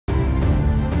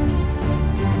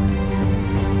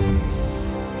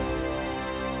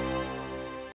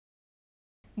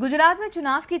गुजरात में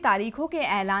चुनाव की तारीखों के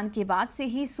ऐलान के बाद से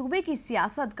ही सूबे की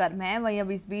सियासत गर्म है। वहीं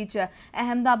अब इस बीच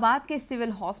अहमदाबाद के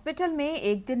सिविल हॉस्पिटल में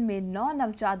एक दिन में 9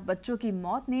 नवजात बच्चों की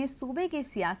मौत ने सूबे के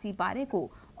सियासी पारे को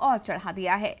और चढ़ा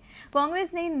दिया है।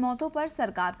 कांग्रेस ने इन मौतों पर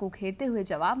सरकार को घेरते हुए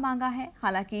जवाब मांगा है।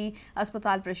 हालांकि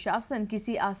अस्पताल प्रशासन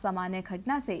किसी असामान्य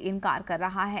घटना से इनकार कर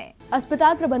रहा है।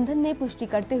 अस्पताल प्रबंधन ने पुष्टि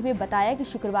करते हुए बताया कि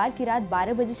शुक्रवार की रात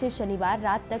 12 बजे से शनिवार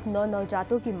रात तक 9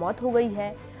 नवजातों की मौत हो गई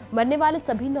है। मरने वाले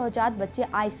सभी नवजात बच्चे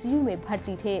आईसीयू में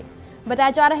भर्ती थे। बताया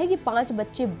जा रहा है कि 5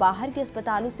 बच्चे बाहर के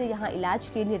अस्पतालों से यहां इलाज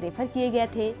के लिए रेफर किए गए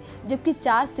थे, जबकि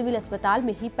 4 सिविल अस्पताल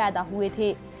में ही पैदा हुए थे।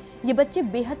 ये बच्चे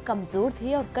बेहद कमजोर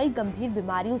थे और कई गंभीर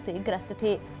बीमारियों से ग्रस्त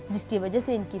थे, जिसकी वजह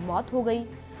से इनकी मौत हो गई।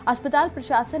 अस्पताल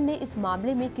प्रशासन ने इस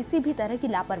मामले में किसी भी तरह की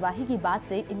लापरवाही की बात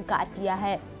से इनकार किया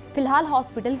है। फिलहाल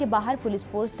हॉस्पिटल के बाहर पुलिस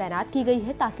फोर्स तैनात की गई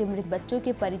है ताकि मृत बच्चों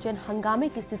के परिजन हंगामे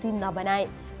की स्थिति न बनाएं।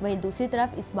 वहीं दूसरी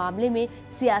तरफ इस मामले में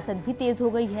सियासत भी तेज हो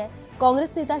गई है।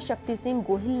 कांग्रेस नेता शक्ति सिंह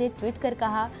गोहिल ने ट्वीट कर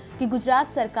कहा कि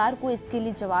गुजरात सरकार को इसके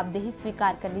लिए जवाबदेही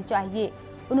स्वीकार करनी चाहिए।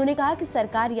 उन्होंने कहा कि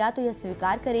सरकार या तो यह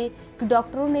स्वीकार करे कि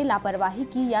डॉक्टरों ने लापरवाही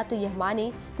की, या तो यह माने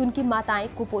कि उनकी माताएं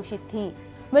कुपोषित थीं।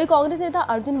 वहीं कांग्रेस नेता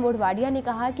अर्जुन मोढवाडिया ने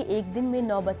कहा कि एक दिन में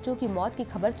 9 बच्चों की मौत की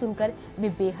खबर सुनकर वे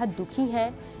बेहद दुखी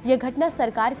हैं। यह घटना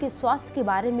सरकार के स्वास्थ्य के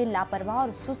बारे में लापरवाह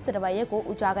और सुस्त रवैये को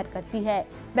उजागर करती है।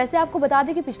 वैसे आपको बता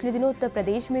दें कि पिछले दिनों उत्तर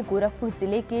प्रदेश में गोरखपुर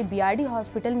जिले के बीआरडी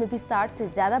हॉस्पिटल में भी 60 से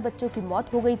ज्यादा बच्चों की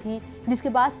मौत हो गई थी, जिसके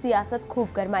बाद सियासत खूब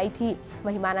गरमाई थी।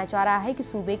 वहीं माना जा रहा है कि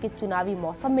सूबे के चुनावी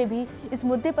मौसम में भी इस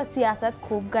मुद्दे पर सियासत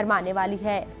खूब गरमाने वाली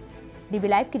है। डीबी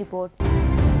लाइव की रिपोर्ट।